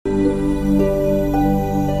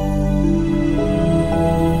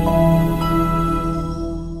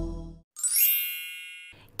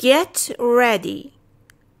Get ready.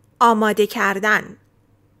 آماده کردن.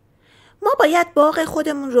 ما باید باغ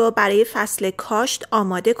خودمون رو برای فصل کاشت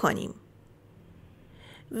آماده کنیم.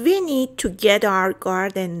 We need to get our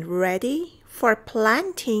garden ready for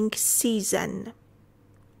planting season.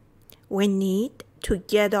 We need to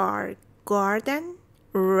get our garden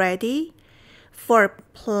ready for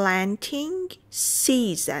planting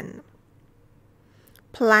season.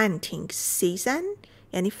 Planting season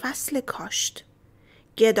یعنی فصل کاشت.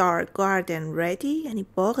 Get our garden ready یعنی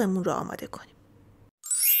باغمون رو آماده کنیم.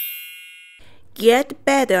 Get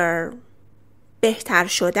better. بهتر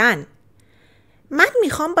شدن. من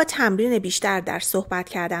میخوام با تمرین بیشتر در صحبت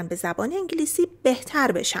کردن به زبان انگلیسی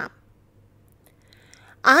بهتر بشم.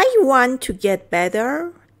 I want to get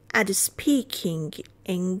better at speaking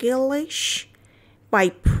English by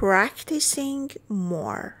practicing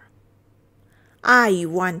more. I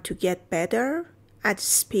want to get better at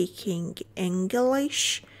speaking English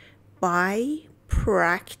by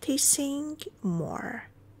practicing more.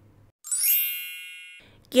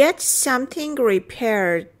 Get something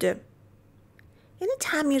repaired. یعنی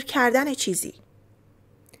تعمیر کردن چیزی.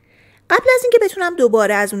 قبل از اینکه بتونم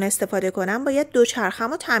دوباره از اون استفاده کنم باید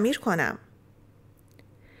دوچرخه‌مو تعمیر کنم.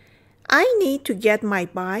 I need to get my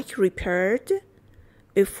bike repaired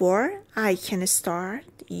before I can start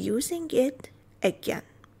using it again.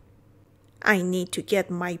 I need to get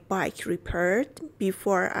my bike repaired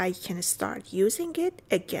before I can start using it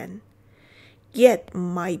again. Get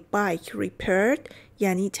my bike repaired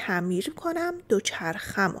یعنی تعمیر کنم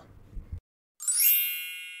دوچرخه‌مو.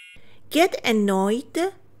 Get annoyed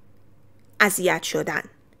اذیت شدن.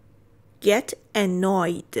 Get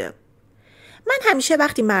annoyed. من همیشه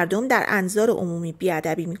وقتی مردم در انظار عمومی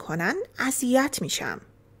بیادبی میکنن اذیت میشم.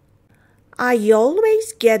 I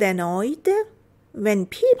always get annoyed when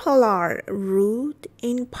people are rude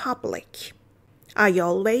in public. I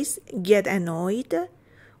always get annoyed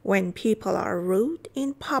when people are rude in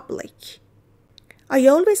public. I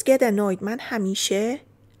always get annoyed. من همیشه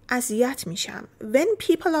اذیت میشم. When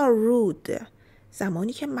people are rude.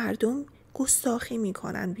 زمانی که مردم گستاخی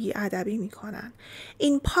میکنن، بیادبی میکنن.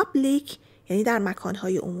 In public یعنی در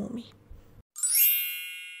مکانهای عمومی.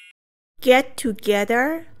 Get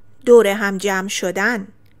together دوره هم جمع شدن.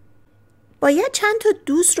 باید چند تا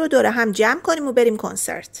دوست رو دوره هم جمع کنیم و بریم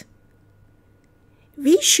کنسرت.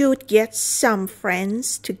 We should get some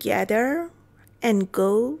friends together and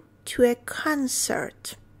go to a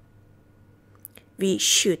concert. We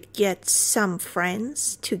should get some friends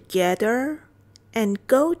together and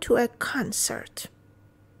go to a concert.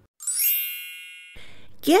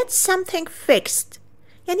 Get something fixed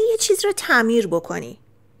یعنی یه چیز رو تعمیر بکنی.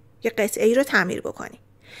 یه قطعه ای رو تعمیر بکنی.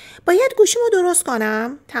 باید گوشیمو درست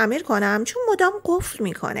کنم، تعمیر کنم چون مدام قفل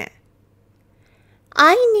میکنه.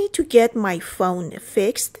 I need to get my phone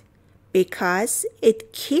fixed because it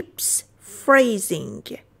keeps freezing.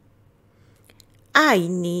 I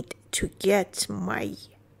need to get my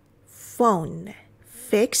phone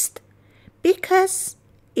fixed because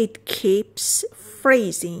it keeps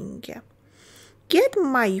freezing. Get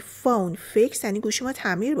my phone fixed یعنی گوشیمو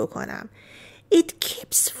تعمیر بکنم. It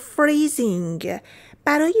keeps freezing.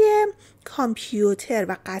 برای کامپیوتر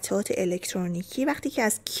و قطعات الکترونیکی وقتی که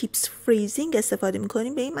از keeps freezing استفاده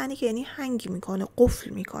میکنیم به این معنی که یعنی هنگ میکنه، قفل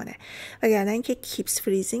میکنه. وگرنه اینکه keeps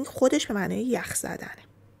freezing خودش به معنای یخ زدنه.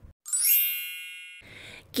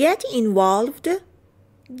 Get involved.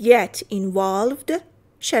 Get involved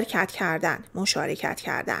شرکت کردن، مشارکت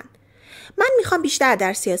کردن. من میخوام بیشتر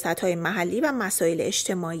در سیاست‌های محلی و مسائل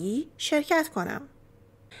اجتماعی شرکت کنم.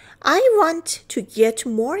 I want to get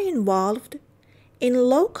more involved in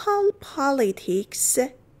local politics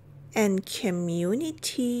and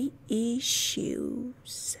community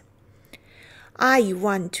issues. I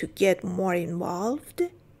want to get more involved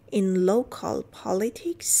in local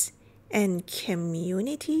politics and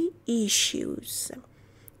community issues.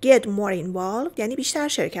 Get more involved یعنی بیشتر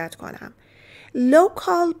شرکت کنم.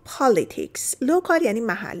 Local politics. Local یعنی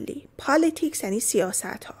محلی. Politics یعنی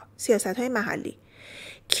سیاست های محلی.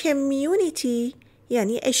 Community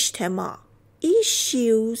یعنی اجتماع.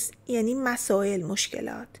 Issues یعنی مسائل،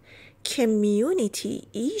 مشکلات. Community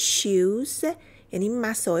issues یعنی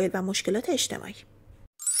مسائل و مشکلات اجتماعی.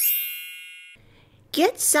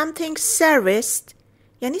 Get something serviced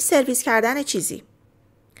یعنی سرویس کردن چیزی.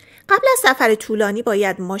 قبل از سفر طولانی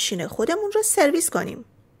باید ماشین خودمون رو سرویس کنیم.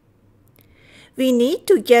 We need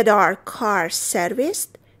to get our car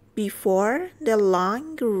serviced before the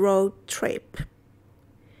long road trip.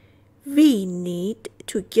 We need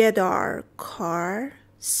to get our car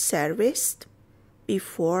serviced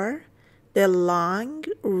before the long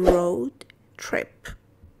road trip.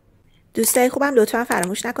 دوستای خوبم لطفا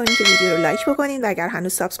فراموش نکنین که ویدیو رو لایک بکنین و اگر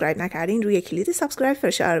هنوز سابسکرایب نکردین روی کلید سابسکرایب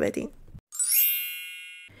فشار بدین.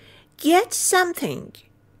 Get something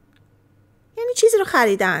یعنی چیزی رو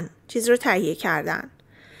خریدن، چیزی رو تهیه کردن.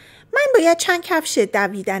 من باید چند کفش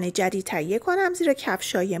دویدن جدید تهیه کنم زیرا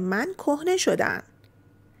کفشای من کهنه شدن.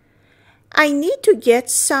 I need to get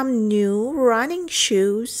some new running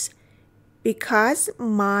shoes because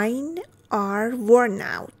mine are worn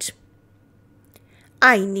out.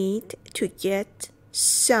 I need to get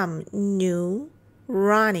some new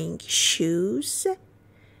running shoes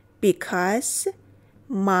because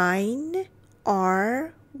mine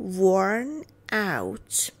are worn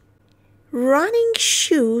out. Running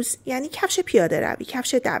shoes یعنی کفش پیاده روی،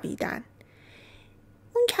 کفش دویدن.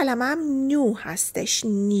 اون کلمه هم نیو هستش،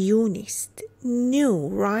 نیو نیست. New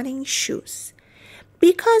running shoes.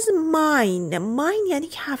 Because mine یعنی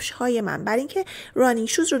کفش های من. برای اینکه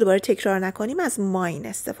running shoes رو دوباره تکرار نکنیم از mine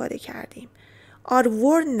استفاده کردیم. Are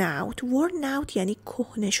worn out. Worn out یعنی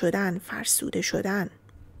کهنه شدن، فرسوده شدن.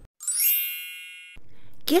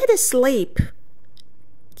 Get sleep.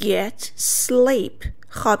 Get sleep.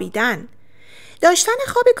 خوابیدن. داشتن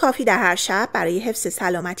خواب کافی در هر شب برای حفظ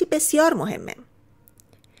سلامتی بسیار مهمه.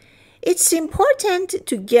 It's important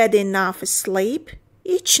to get enough sleep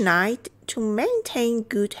each night to maintain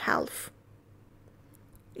good health.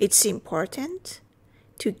 It's important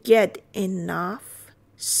to get enough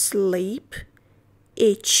sleep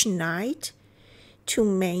each night to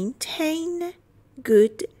maintain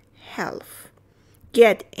good health.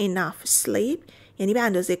 Get enough sleep یعنی به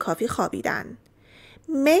اندازه کافی خوابیدن.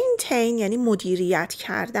 Maintain یعنی مدیریت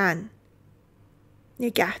کردن،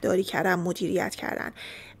 نگهداری کردن، مدیریت کردن.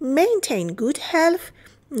 Maintain good health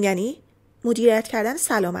یعنی مدیریت کردن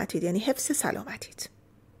سلامتیت، یعنی حفظ سلامتیت،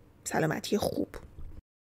 سلامتی خوب.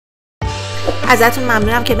 ازتون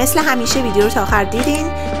ممنونم که مثل همیشه ویدیو رو تا آخر دیدین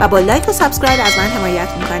و با لایک و سابسکرایب از من حمایت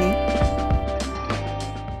میکنین.